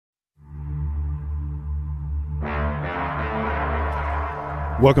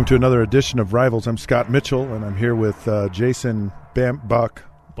Welcome to another edition of Rivals. I'm Scott Mitchell, and I'm here with Jason Bambi Buck.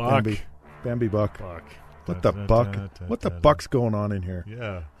 What the buck? What the buck's going on in here?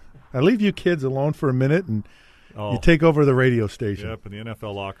 Yeah. I leave you kids alone for a minute, and you take over the radio station. Yep, and the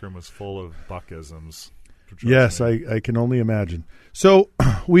NFL locker room was full of buckisms. Yes, I can only imagine. So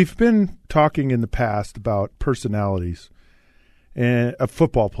we've been talking in the past about personalities and of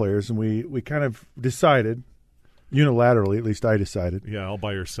football players, and we kind of decided, unilaterally, at least I decided. Yeah, all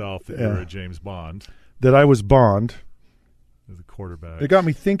by yourself that you were a James Bond. That I was Bond. As a quarterback. It got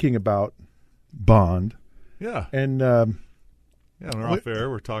me thinking about Bond. Yeah. And we're off air.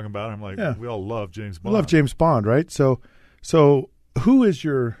 We're talking about it. I'm like, we all love James Bond. We love James Bond, right? So who is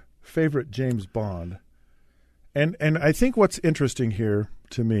your favorite James Bond? And I think what's interesting here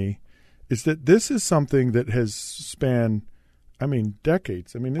to me is that this is something that has spanned,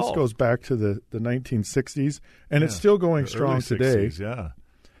 decades. This goes back to the 1960s, and it's still going strong today. 60s, yeah.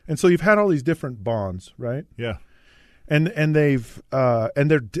 And so you've had all these different Bonds, right? Yeah. And they've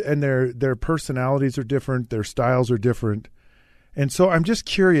their personalities are different, their styles are different. And so I'm just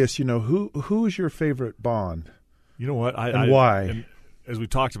curious, who is your favorite Bond? You know what? Why? And as we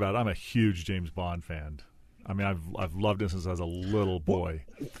talked about, I'm a huge James Bond fan. I've loved him since I was a little boy.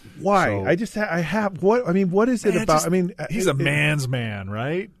 Why? So, what is it about? He's a man's man,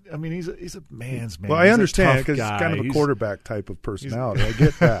 right? He's a man's man. Well, I understand because he's kind of a quarterback type of personality. I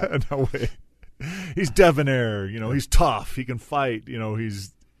get that. No way. He's debonair. He's tough. He can fight.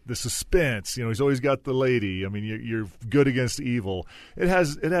 He's the suspense. He's always got the lady. You're good against evil. It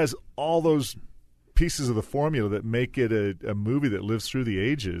has all those pieces of the formula that make it a movie that lives through the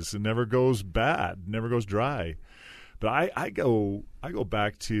ages and never goes bad, never goes dry. But I go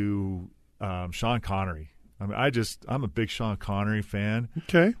back to Sean Connery. I'm a big Sean Connery fan.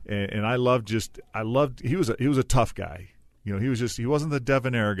 Okay, and I loved he was a tough guy. He wasn't the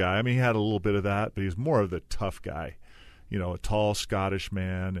debonair guy. He had a little bit of that, but he was more of the tough guy. A tall Scottish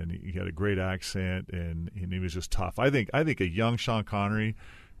man, and he had a great accent, and he was just tough. I think a young Sean Connery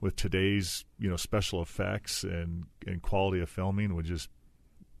with today's special effects and quality of filming would just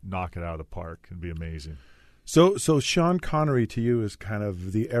knock it out of the park. It'd be amazing. So Sean Connery to you is kind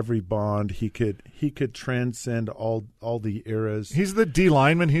of the every Bond. He could transcend all the eras. He's the D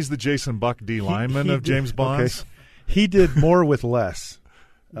lineman. He's the Jason Buck D lineman of James Bond. Okay. He did more with less.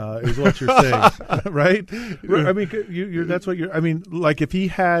 Is what you're saying, right? That's what you're. Like if he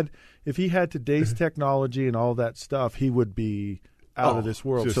had today's technology and all that stuff, he would be out of this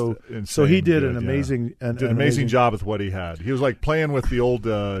world. So he did an amazing job with what he had. He was like playing with the old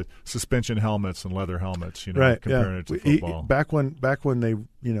suspension helmets and leather helmets, right? Comparing it to football. Back when they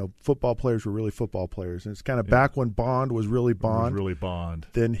football players were really football players, and it's kind of back when Bond was really Bond.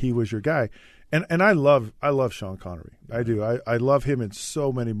 Then he was your guy. And I love Sean Connery. I do. I love him in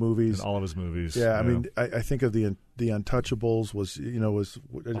so many movies. In all of his movies. Yeah. I think of the Untouchables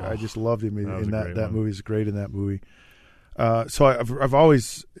I just loved him in that movie. He's great in that movie. So I've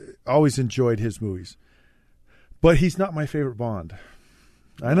always enjoyed his movies, but he's not my favorite Bond.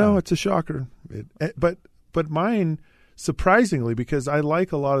 I know it's a shocker, but mine, surprisingly, because I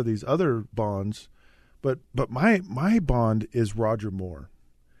like a lot of these other Bonds, but my Bond is Roger Moore.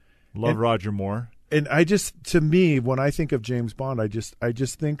 Roger Moore. And to me, when I think of James Bond, I just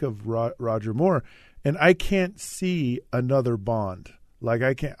think of Roger Moore, and I can't see another Bond. Like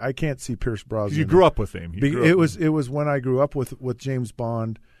I can't see Pierce Brosnan. You grew up with him. It was when I grew up with James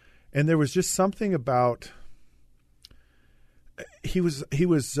Bond, and there was just something about he was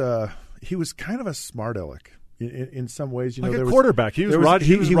kind of a smart aleck in some ways. Like a quarterback.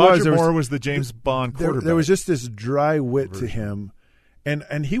 Roger Moore was the James Bond quarterback. There was just this dry wit to him,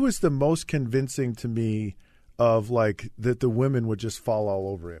 and he was the most convincing to me of like that the women would just fall all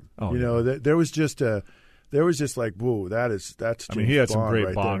over him. There was just like, whoa, that's James he had Bond some great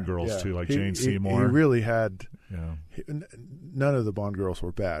right Bond there. girls too, like Jane Seymour. He really had. Yeah. None of the Bond girls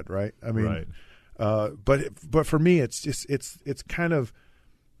were bad, right? Right. But for me, it's just it's kind of,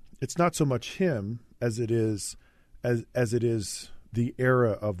 it's not so much him as it is the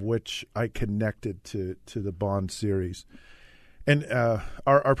era of which I connected to the Bond series. And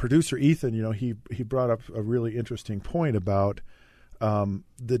our producer Ethan, he brought up a really interesting point about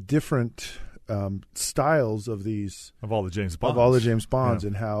the different styles of all the James Bonds,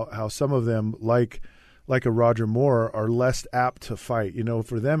 and how some of them, like a Roger Moore, are less apt to fight.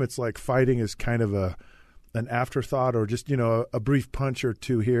 For them, it's like fighting is kind of an afterthought, or just a brief punch or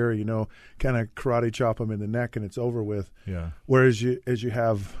two here, kind of karate chop them in the neck and it's over with. Yeah. Whereas you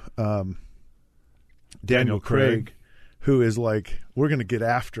have Daniel Craig, who is like, we're going to get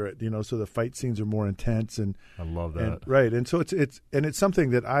after it, so the fight scenes are more intense. And I love that. Right. And so it's something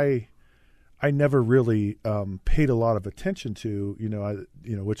that I never really paid a lot of attention to,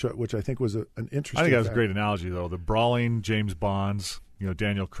 which I think was an interesting. I think that was a great analogy, though. The brawling James Bonds,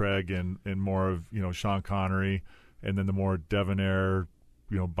 Daniel Craig, and more of Sean Connery, and then the more debonair,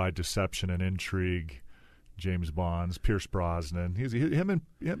 by deception and intrigue, James Bonds, Pierce Brosnan. Him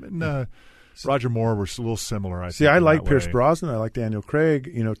and Roger Moore were a little similar. I like Pierce Brosnan. I like Daniel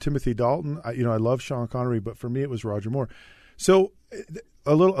Craig. Timothy Dalton. I love Sean Connery, but for me it was Roger Moore. So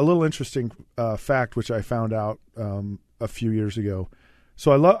a little interesting fact which I found out a few years ago.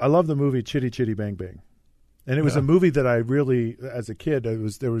 So I love the movie Chitty Chitty Bang Bang, and it was a movie that I really, as a kid,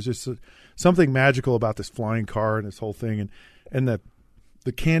 there was just something magical about this flying car and this whole thing, and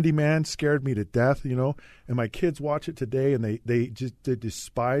the Candyman scared me to death, and my kids watch it today and they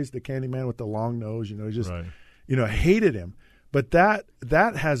despise the Candyman with the long nose, right. Hated him. But that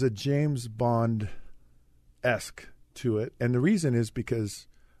has a James Bond-esque to it, and the reason is because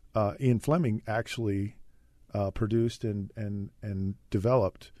Ian Fleming actually produced and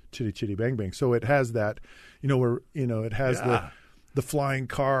developed Chitty Chitty Bang Bang. So it has that, it has the flying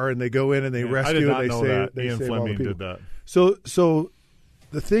car, and they go in and they rescue. I did not know that Ian Fleming did that. So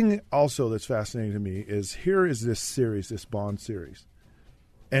the thing also that's fascinating to me is here is this series, this Bond series,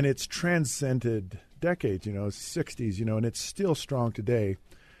 and it's transcended decades. It's 60s, and it's still strong today.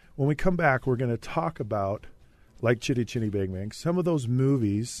 When we come back, we're going to talk about, like Chitty Chitty Bang Bang, some of those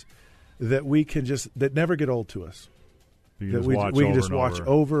movies that that never get old to us. We can just watch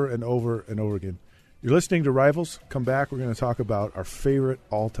over and over and over again. You're listening to Rivals. Come back. We're going to talk about our favorite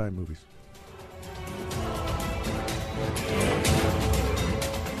all-time movies.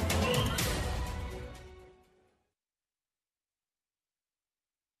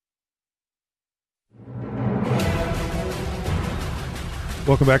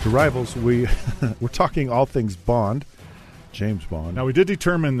 Welcome back to Rivals. We're talking all things Bond, James Bond. Now, we did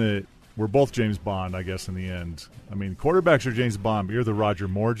determine that we're both James Bond, I guess, in the end. I mean, quarterbacks are James Bond, but you're the Roger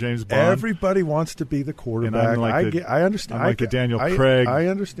Moore James Bond. Everybody wants to be the quarterback. I understand. I'm like the Daniel Craig, I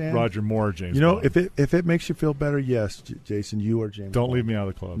understand. Roger Moore James Bond. If it makes you feel better, yes, Jason, you are James Don't Bond. leave me out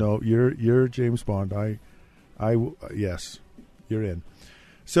of the club. No, you're James Bond. Yes, you're in.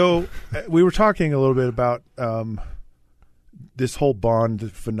 So we were talking a little bit about this whole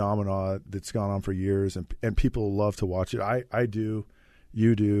Bond phenomena that's gone on for years, and people love to watch it. I do,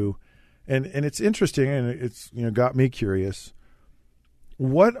 you do, and it's interesting, and it's got me curious.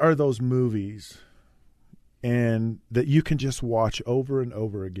 What are those movies, and that you can just watch over and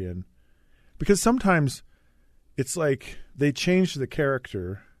over again? Because sometimes it's like they change the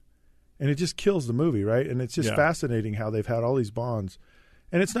character, and it just kills the movie, right? And it's just fascinating how they've had all these Bonds,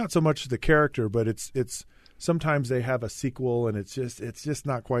 and it's not so much the character, but it's. Sometimes they have a sequel, and it's just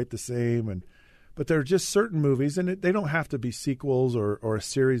not quite the same. But there are just certain movies, and they don't have to be sequels or a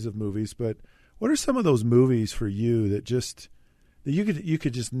series of movies. But what are some of those movies for you that you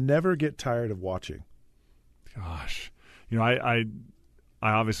could just never get tired of watching? Gosh, I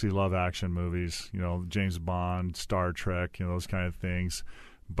obviously love action movies. James Bond, Star Trek, those kind of things.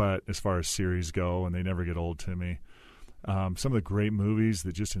 But as far as series go, and they never get old to me. Some of the great movies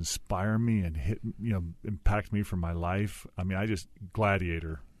that just inspire me and impact me for my life. I mean,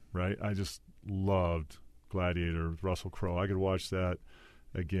 Gladiator, right? I just loved Gladiator with Russell Crowe. I could watch that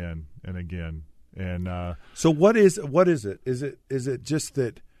again and again. And so what is it? Is it just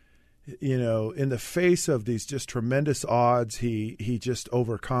that, in the face of these just tremendous odds, he just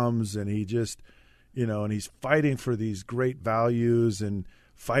overcomes, and he just, and he's fighting for these great values and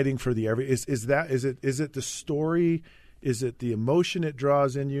fighting for the is it the story? Is it the emotion it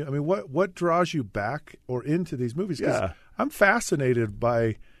draws in you? I mean, what draws you back or into these movies? 'Cause I'm fascinated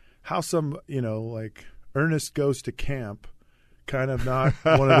by how some, like Ernest Goes to Camp, kind of not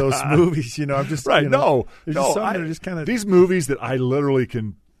one of those movies. I'm just right. These movies that I literally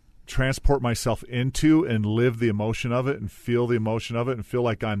can transport myself into and live the emotion of it and feel the emotion of it and feel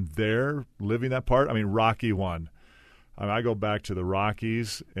like I'm there living that part. I mean, Rocky 1. I go back to the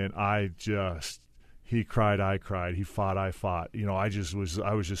Rockies, and he cried, I cried. He fought, I fought.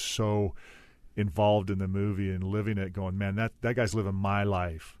 I was just so involved in the movie and living it, going, man, that guy's living my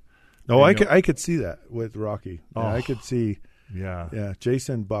life. No, I could see that with Rocky. Yeah, I could see. Yeah.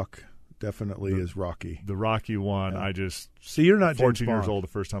 Jason Buck definitely is Rocky. The Rocky one, I just see. You're not 14 James years Bond. old the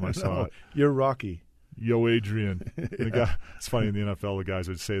first time I saw it. You're Rocky. Yo, Adrian. It's funny in the NFL, the guys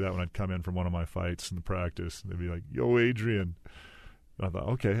would say that when I'd come in from one of my fights in the practice. They'd be like, Yo, Adrian. And I thought,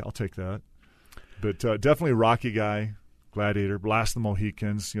 okay, I'll take that. But definitely Rocky guy. Gladiator, Last of the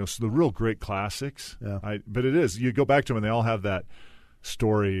Mohicans, so the real great classics. Yeah. But it is, you go back to them and they all have that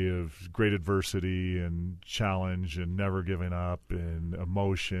story of great adversity and challenge and never giving up and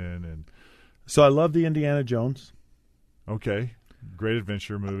emotion. And so I love the Indiana Jones. Okay, great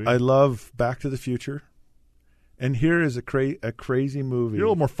adventure movie. I love Back to the Future. And here is a crazy movie. You're a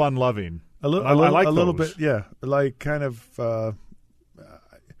little more fun-loving. I like a little bit, yeah. Like kind of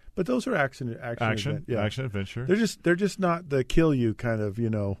but those are action adventure. They're just not the kill you kind of,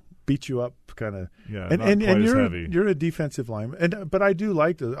 beat you up kind of. Yeah, and you're heavy. You're a defensive lineman. But I do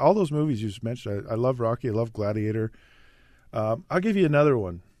like all those movies you just mentioned. I love Rocky. I love Gladiator. I'll give you another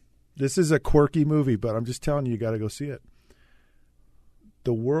one. This is a quirky movie, but I'm just telling you got to go see it.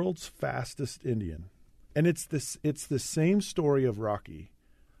 The World's Fastest Indian. And it's the same story of Rocky.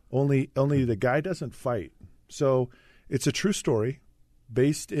 Only the guy doesn't fight. So it's a true story.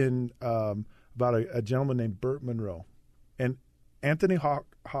 Based in about a gentleman named Burt Monroe, and Anthony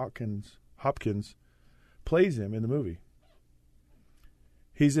Hopkins plays him in the movie.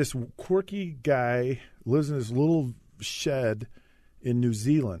 He's this quirky guy, lives in this little shed in New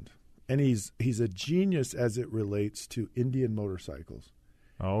Zealand, and he's a genius as it relates to Indian motorcycles.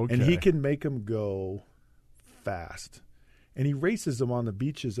 Okay. And he can make them go fast, and he races them on the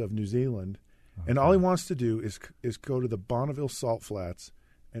beaches of New Zealand. Okay. And all he wants to do is go to the Bonneville Salt Flats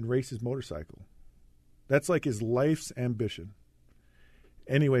and race his motorcycle. That's like his life's ambition.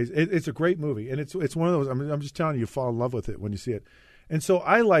 Anyways, it's a great movie, and it's one of those. I'm just telling you, fall in love with it when you see it. And so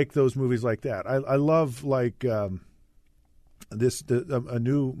I like those movies like that. I love like a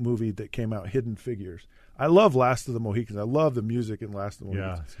new movie that came out, Hidden Figures. I love Last of the Mohicans. I love the music in Last of the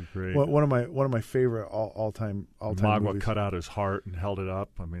Mohicans. Yeah, it's great. One of my favorite all time Magua movies. Cut out his heart and held it up.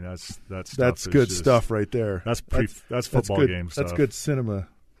 I mean, that's good stuff right there. That's football game stuff. That's good cinema.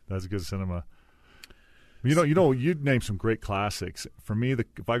 That's good cinema. You'd name some great classics. For me,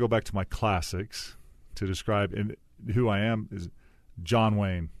 if I go back to my classics to describe who I am, is John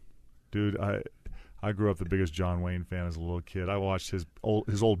Wayne. Dude, I grew up the biggest John Wayne fan as a little kid. I watched his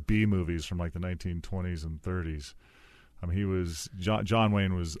old B movies from like the 1920s and 30s. I mean, John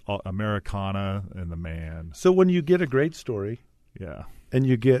Wayne was Americana and the man. So when you get a great story, yeah, and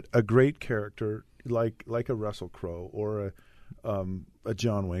you get a great character like a Russell Crowe or a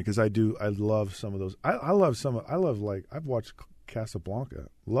John Wayne, because I love some of those. I've watched Casablanca.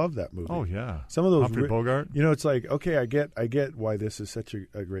 Love that movie. Oh yeah, some of those Humphrey Bogart. It's like, okay, I get why this is such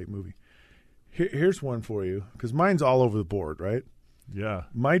a great movie. Here's one for you, because mine's all over the board, right? Yeah.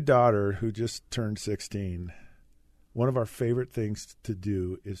 My daughter, who just turned 16, one of our favorite things to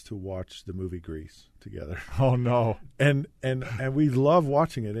do is to watch the movie Grease together. Oh no! And we love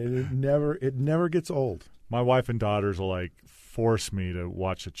watching it, and it never gets old. My wife and daughters will like force me to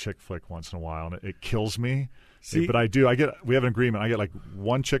watch a chick flick once in a while, and it kills me. See, but I do. We have an agreement. I get like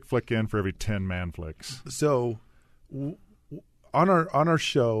one chick flick in for every 10 man flicks. So. On our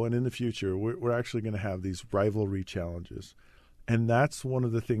show and in the future, we're actually going to have these rivalry challenges, and that's one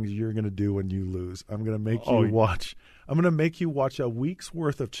of the things you're going to do when you lose. I'm going to make you watch. I'm going to make you watch a week's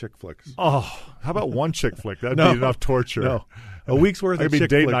worth of chick flicks. Oh, how about one chick flick? That'd be enough torture. No, a week's worth of chick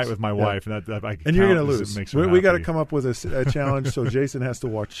flicks. It'd be date night with my wife, and and you're going to lose. We got to come up with a challenge, so Jason has to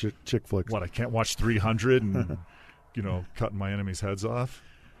watch chick flicks. What? I can't watch 300 and cutting my enemies' heads off.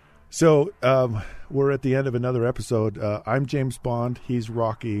 So we're at the end of another episode. I'm James Bond. He's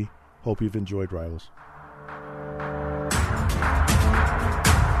Rocky. Hope you've enjoyed Rivals.